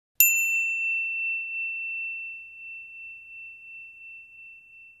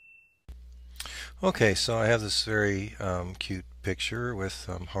Okay, so I have this very cute picture with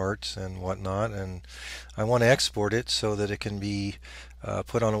hearts and whatnot, and I want to export it so that it can be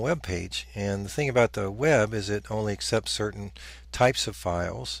put on a web page. And the thing about the web is it only accepts certain types of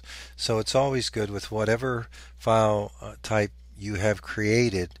files, so it's always good with whatever file type you have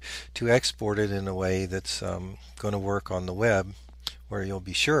created to export it in a way that's going to work on the web where you'll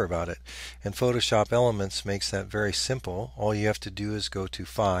be sure about it. And Photoshop Elements makes that very simple. All you have to do is go to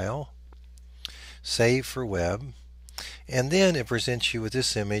File, Save for Web, and then it presents you with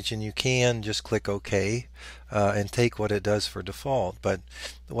this image, and you can just click OK and take what it does for default. But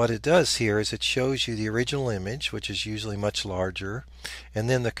what it does here is it shows you the original image, which is usually much larger, and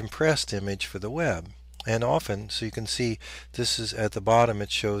then the compressed image for the web. And often, so you can see this is at the bottom,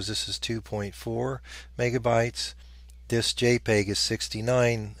 it shows this is 2.4 megabytes. This JPEG is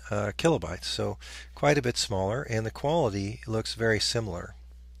 69 kilobytes, so quite a bit smaller, and the quality looks very similar.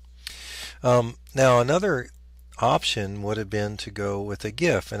 Now another option would have been to go with a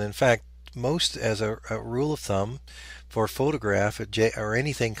GIF, and in fact most, as a rule of thumb, for a photograph or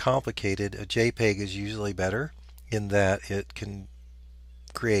anything complicated, a JPEG is usually better in that it can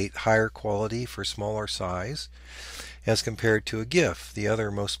create higher quality for smaller size as compared to a GIF, the other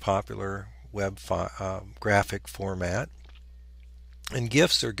most popular web graphic format. And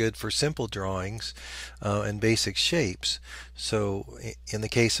GIFs are good for simple drawings and basic shapes. So in the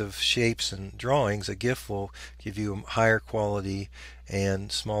case of shapes and drawings, a GIF will give you a higher quality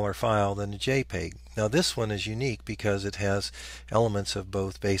and smaller file than a JPEG. Now this one is unique because it has elements of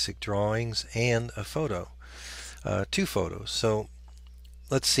both basic drawings and a photo, two photos. So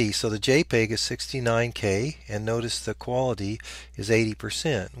let's see, so the JPEG is 69K, and notice the quality is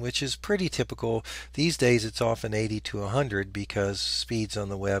 80%, which is pretty typical. These days it's often 80 to 100 because speeds on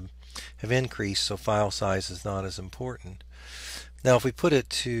the web have increased, so file size is not as important. Now if we put it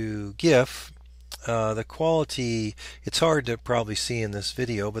to GIF, the quality, it's hard to probably see in this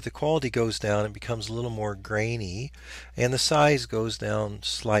video, but the quality goes down and becomes a little more grainy, and the size goes down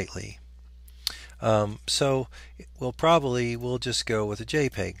slightly. So we'll just go with a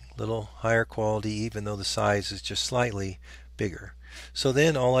JPEG, little higher quality, even though the size is just slightly bigger. So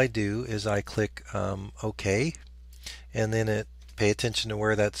then all I do is I click OK, and then pay attention to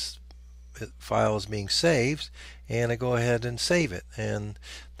where that file is being saved, and I go ahead and save it. And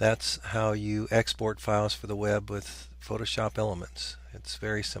that's how you export files for the web with Photoshop Elements. It's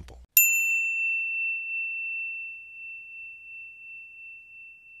very simple.